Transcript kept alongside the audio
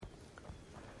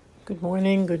Good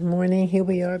morning, good morning. Here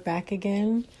we are back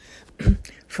again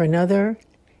for another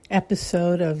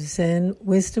episode of Zen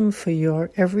Wisdom for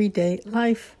Your Everyday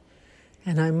Life.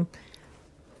 And I'm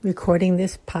recording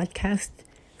this podcast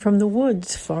from the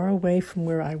woods, far away from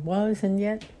where I was, and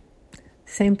yet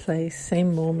same place,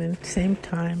 same moment, same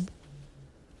time.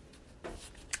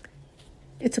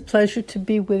 It's a pleasure to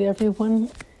be with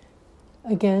everyone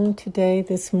again today,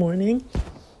 this morning,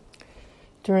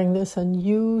 during this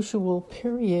unusual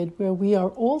period where we are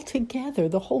all together,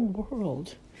 the whole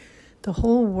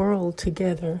world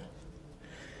together,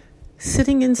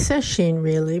 sitting in sesshin,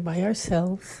 really, by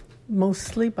ourselves,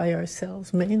 mostly by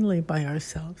ourselves, mainly by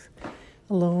ourselves,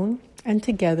 alone and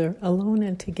together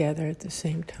at the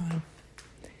same time.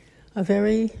 A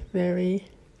very, very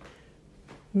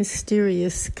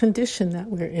mysterious condition that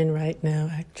we're in right now,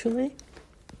 actually.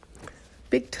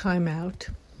 Big time out.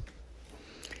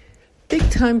 Big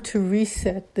time to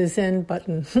reset the Zen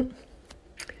button,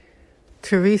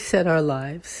 to reset our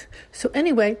lives. So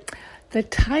anyway, the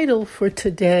title for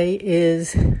today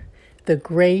is The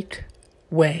Great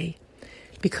Way.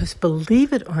 Because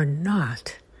believe it or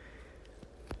not,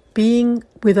 being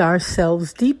with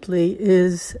ourselves deeply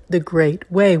is the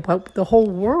great way. What the whole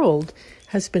world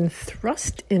has been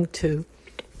thrust into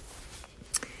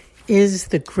is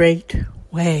the great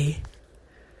way.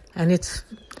 And it's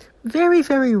very,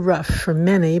 very rough for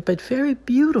many, but very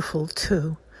beautiful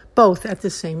too, both at the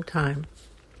same time.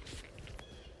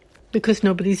 Because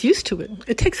nobody's used to it.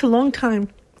 It takes a long time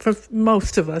for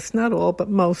most of us, not all, but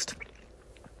most,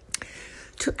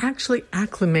 to actually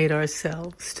acclimate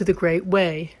ourselves to the great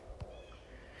way,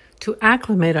 to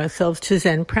acclimate ourselves to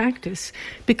Zen practice,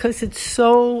 because it's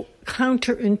so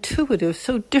counterintuitive,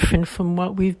 so different from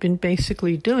what we've been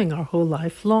basically doing our whole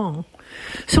life long.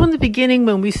 So in the beginning,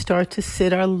 when we start to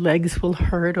sit, our legs will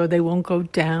hurt or they won't go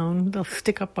down. They'll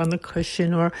stick up on the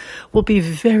cushion or we'll be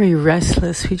very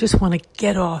restless. We just want to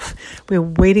get off. We're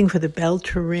waiting for the bell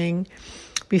to ring.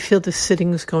 We feel the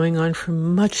sitting's going on for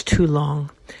much too long.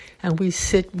 And we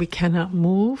sit, we cannot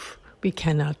move, we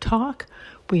cannot talk.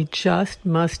 We just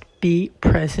must be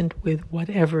present with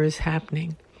whatever is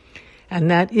happening. And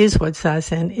that is what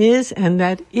Zazen is, and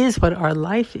that is what our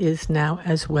life is now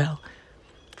as well.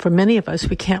 For many of us,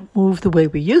 we can't move the way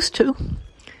we used to.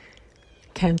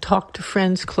 Can't talk to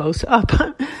friends close up.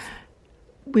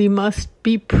 We must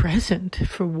be present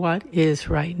for what is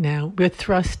right now. We're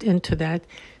thrust into that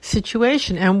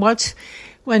situation. And what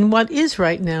is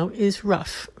right now is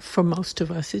rough for most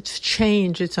of us. It's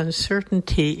change, it's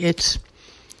uncertainty, it's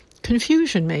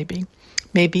confusion maybe.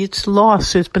 Maybe it's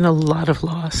loss. There's been a lot of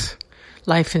loss.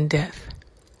 Life and death.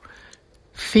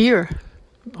 Fear.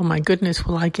 Oh my goodness,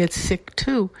 will I get sick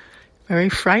too? Very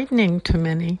frightening to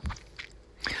many.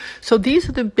 So these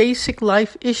are the basic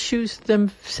life issues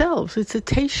themselves. It's a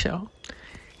teisho.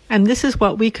 And this is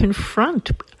what we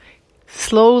confront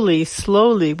slowly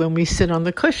when we sit on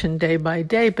the cushion day by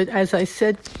day. But as I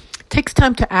said, it takes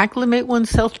time to acclimate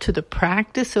oneself to the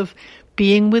practice of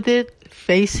being with it,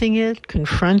 facing it,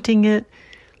 confronting it,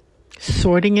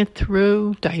 sorting it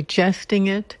through, digesting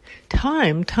it.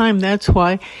 Time. That's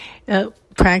why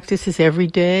practice is every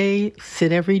day,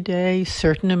 sit every day,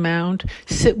 certain amount,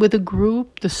 sit with a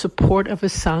group, the support of a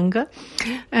sangha.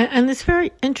 And it's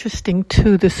very interesting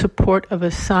too, the support of a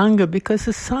sangha, because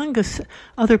the sangha,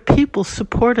 other people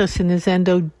support us in the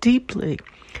Zendo deeply,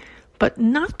 but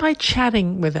not by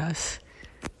chatting with us,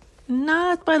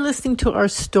 not by listening to our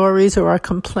stories or our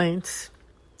complaints,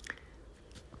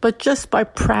 but just by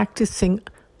practicing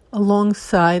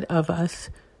alongside of us,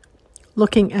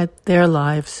 looking at their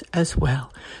lives as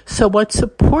well. So what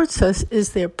supports us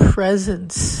is their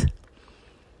presence,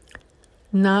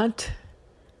 not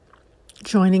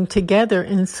joining together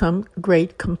in some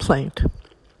great complaint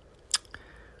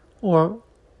or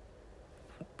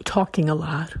talking a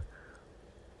lot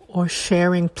or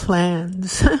sharing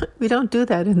plans. We don't do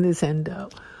that in the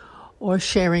Zendo. Or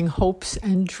sharing hopes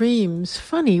and dreams.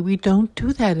 Funny, we don't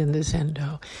do that in the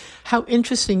Zendo. How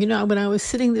interesting. When I was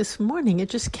sitting this morning, it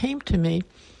just came to me.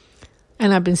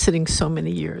 And I've been sitting so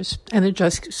many years. And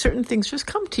certain things just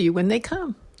come to you when they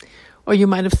come. Or you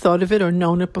might have thought of it or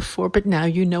known it before, but now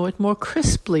you know it more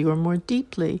crisply or more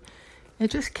deeply. It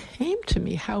just came to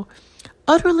me how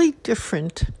utterly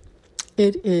different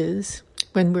it is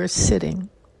when we're sitting.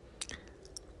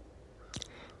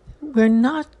 We're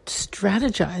not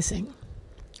strategizing.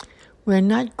 We're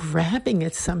not grabbing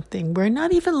at something. We're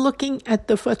not even looking at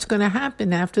what's going to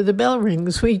happen after the bell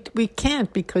rings. We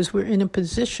can't, because we're in a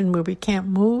position where we can't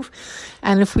move.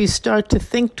 And if we start to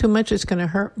think too much, it's going to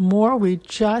hurt more. We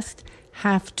just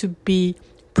have to be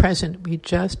present. We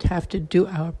just have to do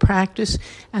our practice,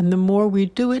 and the more we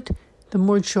do it, the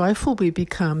more joyful we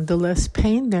become, the less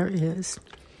pain there is.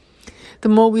 The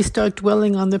more we start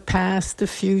dwelling on the past, the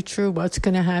future, what's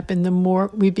going to happen, the more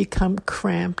we become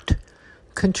cramped,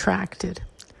 contracted,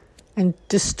 and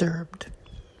disturbed.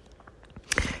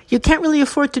 You can't really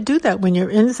afford to do that when you're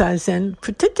in Zazen,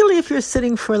 particularly if you're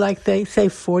sitting for, like they say,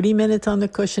 40 minutes on the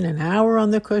cushion, an hour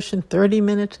on the cushion, 30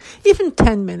 minutes, even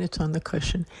 10 minutes on the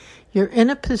cushion. You're in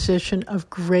a position of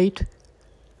great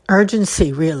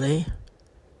urgency, really,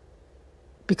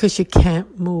 because you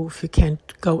can't move, you can't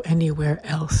go anywhere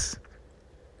else.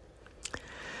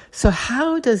 So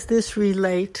how does this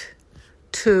relate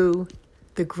to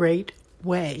the Great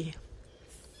Way?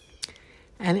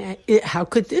 And how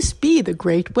could this be the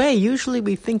Great Way? Usually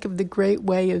we think of the Great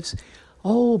Way as,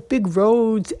 big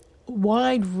roads,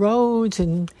 wide roads,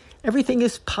 and everything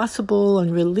is possible,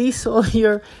 and release all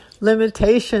your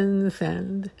limitations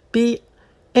and be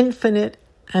infinite,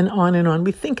 and on and on.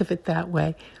 We think of it that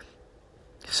way.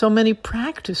 So many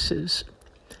practices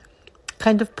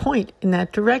kind of point in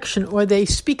that direction, or they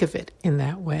speak of it in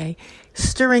that way,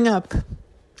 stirring up,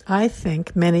 I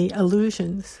think, many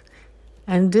illusions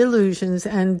and delusions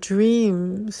and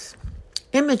dreams,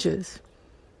 images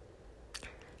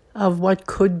of what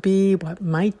could be, what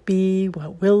might be,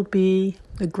 what will be,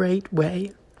 the Great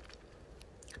Way.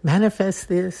 Manifest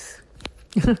this.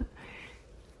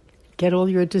 Get all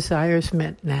your desires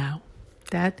met now.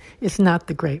 That is not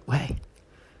the Great Way.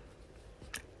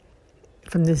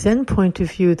 From the Zen point of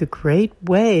view, the Great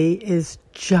Way is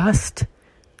just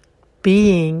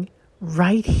being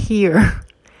right here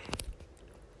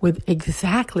with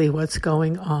exactly what's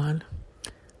going on.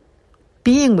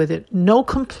 Being with it, no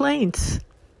complaints.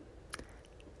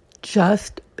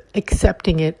 Just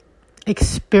accepting it,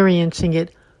 experiencing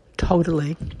it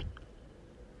totally.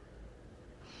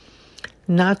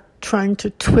 Not trying to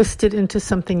twist it into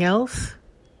something else.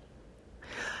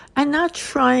 And not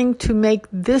trying to make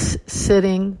this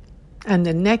sitting and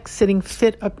the next sitting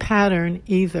fit a pattern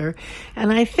either.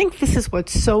 And I think this is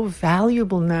what's so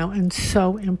valuable now and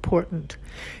so important.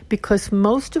 Because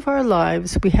most of our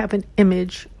lives we have an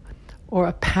image or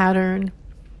a pattern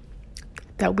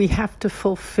that we have to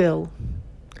fulfill.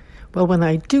 Well, when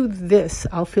I do this,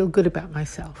 I'll feel good about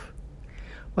myself.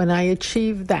 When I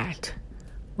achieve that,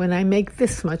 when I make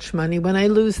this much money, when I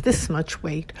lose this much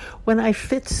weight, when I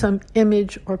fit some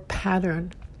image or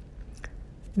pattern,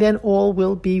 then all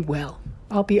will be well.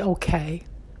 I'll be okay.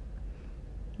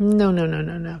 No.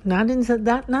 Not in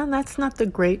that. No, that's not the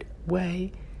Great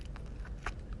Way.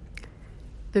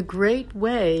 The Great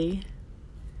Way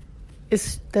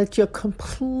is that you're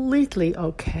completely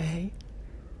okay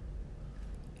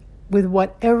with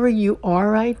whatever you are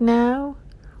right now,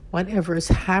 whatever is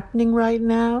happening right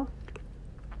now.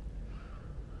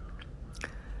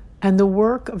 And the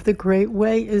work of the Great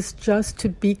Way is just to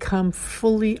become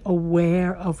fully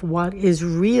aware of what is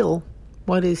real,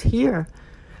 what is here.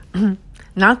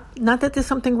 Not that there's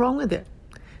something wrong with it.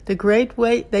 The Great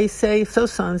Way, they say,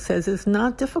 Sosan says, is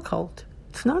not difficult.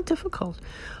 It's not difficult.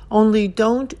 Only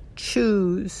don't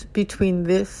choose between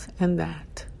this and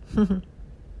that.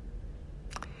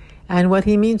 And what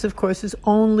he means, of course, is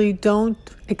only don't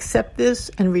accept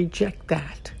this and reject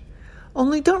that.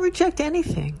 Only don't reject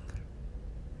anything.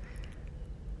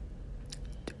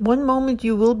 One moment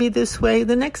you will be this way,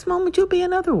 the next moment you'll be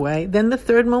another way, then the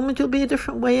third moment you'll be a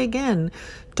different way again.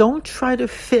 Don't try to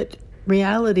fit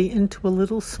reality into a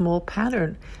little small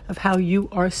pattern of how you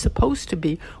are supposed to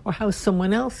be, or how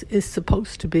someone else is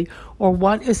supposed to be, or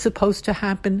what is supposed to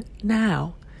happen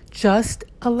now. Just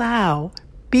allow,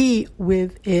 be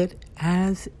with it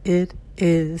as it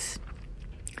is.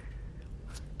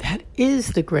 That is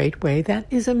the Great Way. That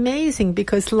is amazing,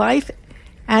 because life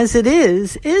as it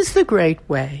is the Great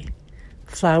Way.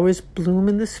 Flowers bloom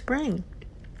in the spring.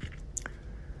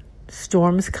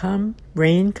 Storms come,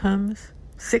 rain comes,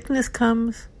 sickness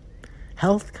comes,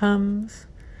 health comes,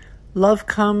 love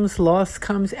comes, loss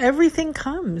comes. Everything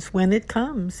comes when it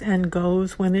comes and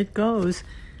goes when it goes.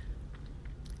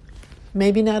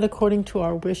 Maybe not according to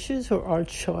our wishes or our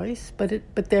choice, but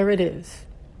there it is.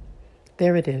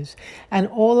 There it is. And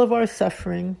all of our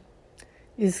suffering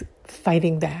is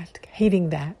fighting that,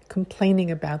 hating that,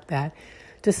 complaining about that,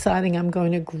 deciding I'm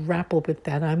going to grapple with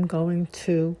that. I'm going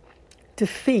to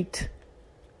defeat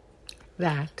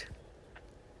that,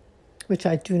 which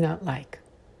I do not like.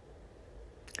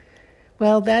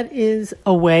 Well, that is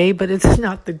a way, but it's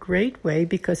not the Great Way,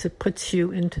 because it puts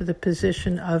you into the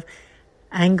position of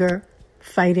anger,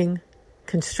 fighting,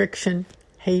 constriction,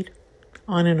 hate,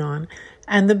 on and on.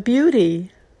 And the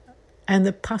beauty And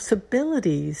the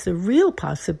possibilities, the real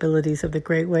possibilities of the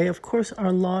Great Way, of course,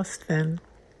 are lost then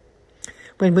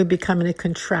when we become in a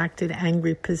contracted,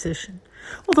 angry position.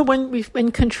 Although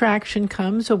when contraction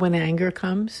comes or when anger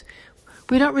comes,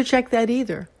 we don't reject that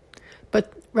either.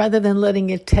 But rather than letting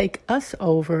it take us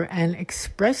over and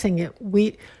expressing it,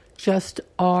 we just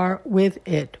are with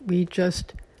it. We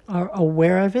just are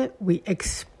aware of it. We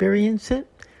experience it,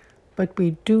 but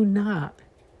we do not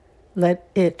let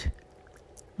it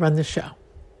run the show.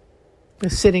 We're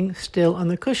sitting still on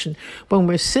the cushion. When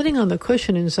we're sitting on the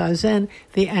cushion in Zazen,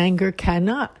 the anger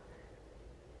cannot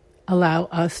allow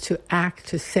us to act,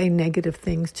 to say negative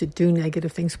things, to do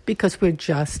negative things, because we're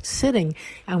just sitting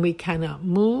and we cannot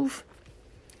move.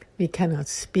 We cannot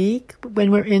speak when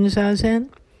we're in Zazen.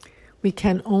 We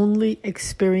can only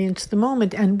experience the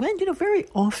moment. And when, very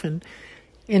often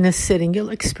in a sitting, you'll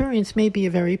experience maybe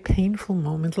a very painful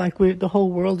moment, like the whole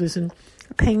world is in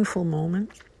a painful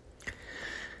moment.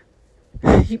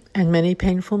 And many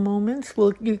painful moments,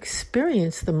 you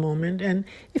experience the moment. And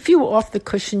if you were off the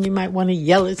cushion, you might want to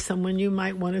yell at someone. You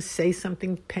might want to say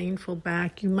something painful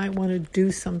back. You might want to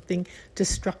do something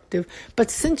destructive. But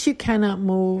since you cannot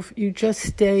move, you just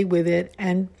stay with it.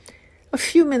 And a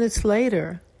few minutes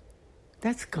later,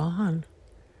 that's gone.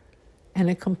 And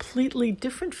a completely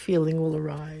different feeling will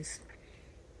arise.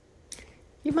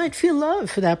 You might feel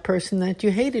love for that person that you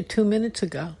hated 2 minutes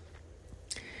ago.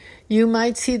 You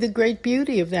might see the great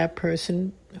beauty of that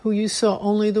person who you saw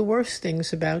only the worst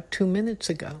things about 2 minutes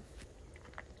ago.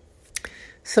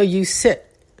 So you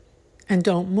sit and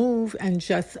don't move and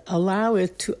just allow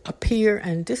it to appear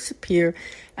and disappear,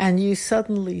 and you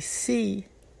suddenly see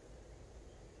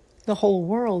the whole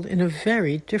world in a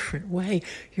very different way.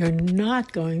 You're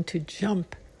not going to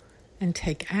jump and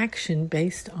take action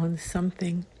based on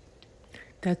something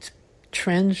that's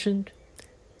transient.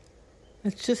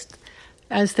 It's just,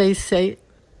 as they say,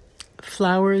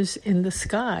 flowers in the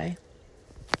sky,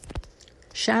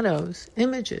 shadows,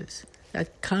 images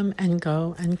that come and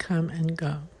go and come and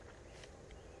go.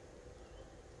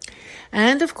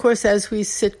 And of course, as we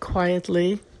sit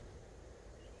quietly,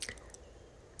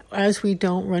 as we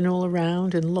don't run all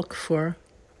around and look for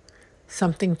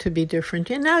something to be different.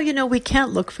 And now, we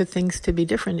can't look for things to be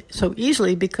different so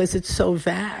easily because it's so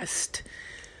vast.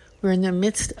 We're in the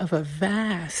midst of a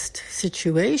vast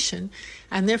situation,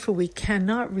 and therefore we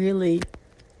cannot really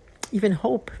even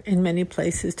hope in many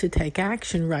places to take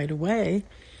action right away.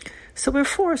 So we're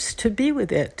forced to be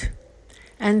with it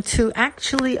and to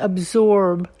actually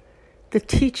absorb the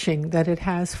teaching that it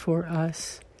has for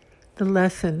us, the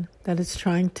lesson that it's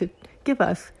trying to give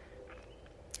us.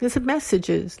 There's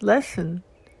messages, lesson,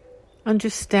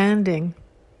 understanding,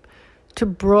 to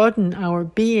broaden our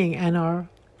being and our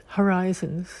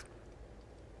horizons.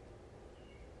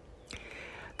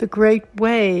 The Great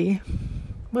Way,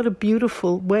 what a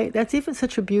beautiful way. That's even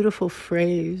such a beautiful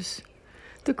phrase.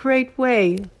 The Great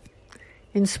Way.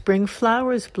 In spring,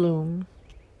 flowers bloom.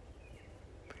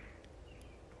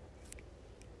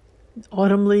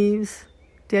 Autumn leaves,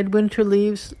 dead winter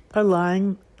leaves are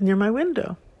lying near my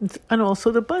window. And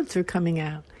also the buds are coming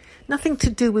out. Nothing to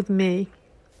do with me.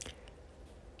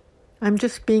 I'm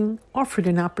just being offered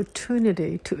an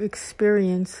opportunity to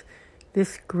experience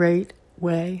this great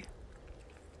way.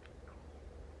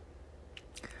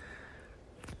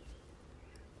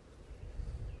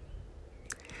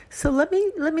 So let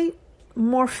me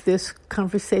morph this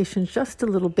conversation just a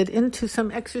little bit into some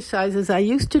exercises. I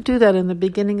used to do that in the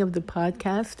beginning of the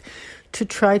podcast to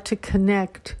try to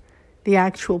connect the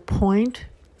actual point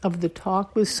of the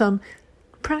talk with some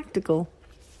practical,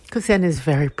 because Zen is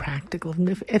very practical. And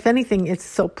if anything, it's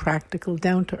so practical,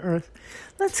 down to earth.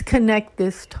 Let's connect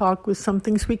this talk with some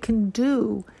things we can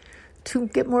do to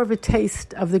get more of a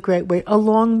taste of the Great Way,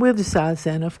 along with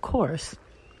Zazen, of course.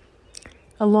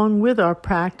 Along with our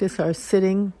practice, our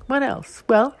sitting, what else?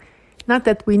 Well, not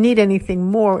that we need anything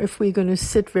more. If we're going to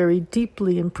sit very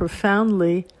deeply and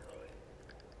profoundly,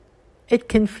 it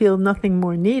can feel nothing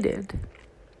more needed.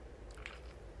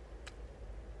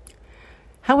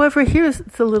 However, here's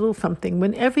the little something.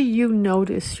 Whenever you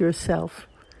notice yourself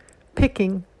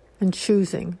picking and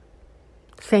choosing,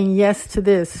 saying yes to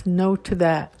this, no to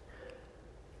that,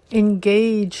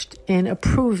 engaged in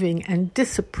approving and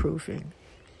disapproving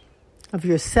of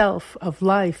yourself, of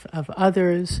life, of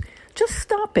others, just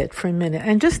stop it for a minute.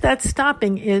 And just that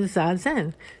stopping is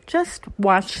Zazen. Just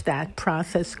watch that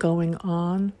process going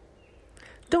on.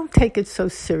 Don't take it so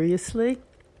seriously.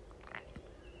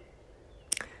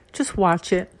 Just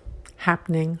watch it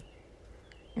happening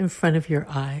in front of your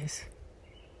eyes.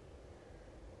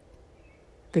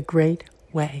 The Great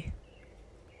Way.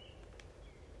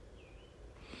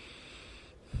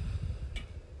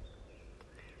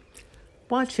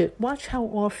 Watch it. Watch how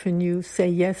often you say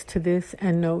yes to this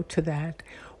and no to that.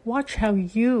 Watch how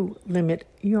you limit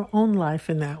your own life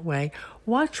in that way.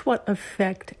 Watch what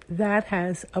effect that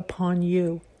has upon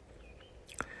you.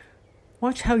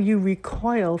 Watch how you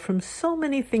recoil from so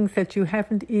many things that you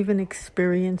haven't even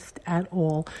experienced at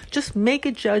all. Just make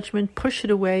a judgment, push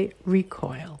it away,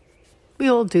 recoil. We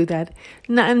all do that.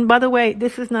 And by the way,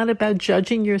 this is not about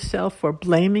judging yourself or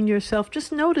blaming yourself,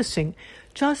 just noticing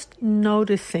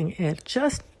it,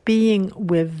 just being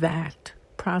with that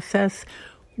process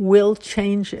will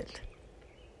change it.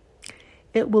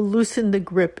 It will loosen the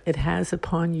grip it has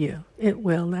upon you. It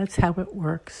will. That's how it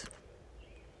works.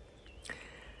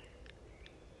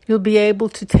 You'll be able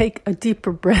to take a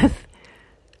deeper breath.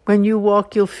 When you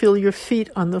walk, you'll feel your feet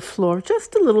on the floor,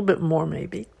 just a little bit more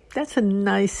maybe. That's a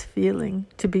nice feeling,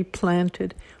 to be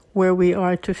planted where we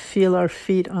are, to feel our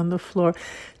feet on the floor,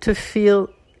 to feel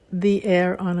the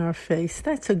air on our face.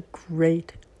 That's a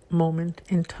great moment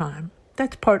in time.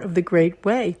 That's part of the Great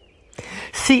Way.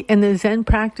 See, in the Zen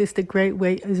practice, the Great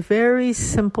Way is very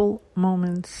simple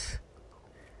moments,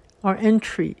 our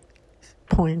entry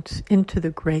points into the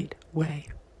Great Way.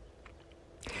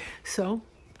 So,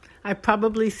 I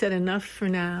probably said enough for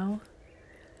now.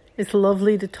 It's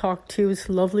lovely to talk to you. It's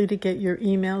lovely to get your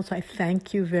emails. I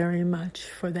thank you very much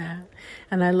for that.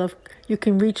 And you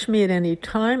can reach me at any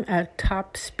time at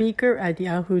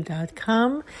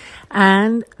topspeaker@yahoo.com.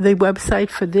 And the website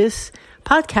for this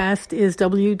podcast is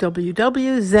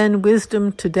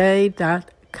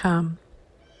www.zenwisdomtoday.com.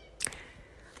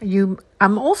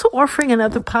 I'm also offering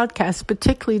another podcast,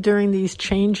 particularly during these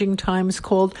changing times,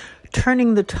 called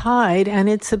Turning the Tide, and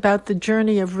it's about the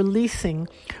journey of releasing,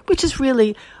 which is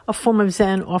really a form of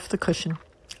Zen off the cushion,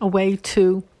 a way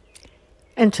to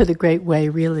enter the Great Way,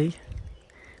 really,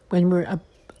 when we're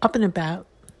up and about,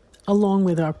 along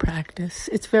with our practice.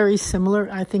 It's very similar.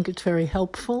 I think it's very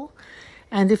helpful.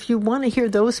 And if you want to hear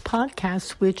those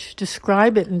podcasts which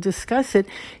describe it and discuss it,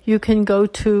 you can go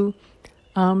to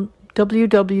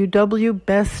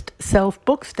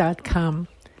www.bestselfbooks.com.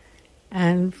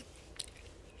 And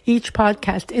each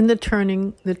podcast in the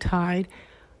Turning the Tide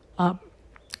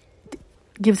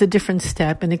gives a different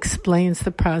step and explains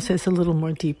the process a little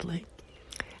more deeply.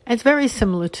 And it's very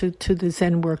similar to the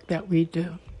Zen work that we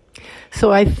do.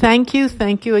 So I thank you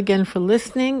again for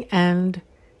listening, and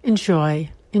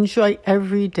enjoy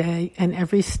every day and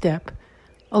every step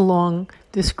along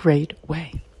this great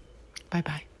way.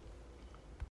 Bye-bye.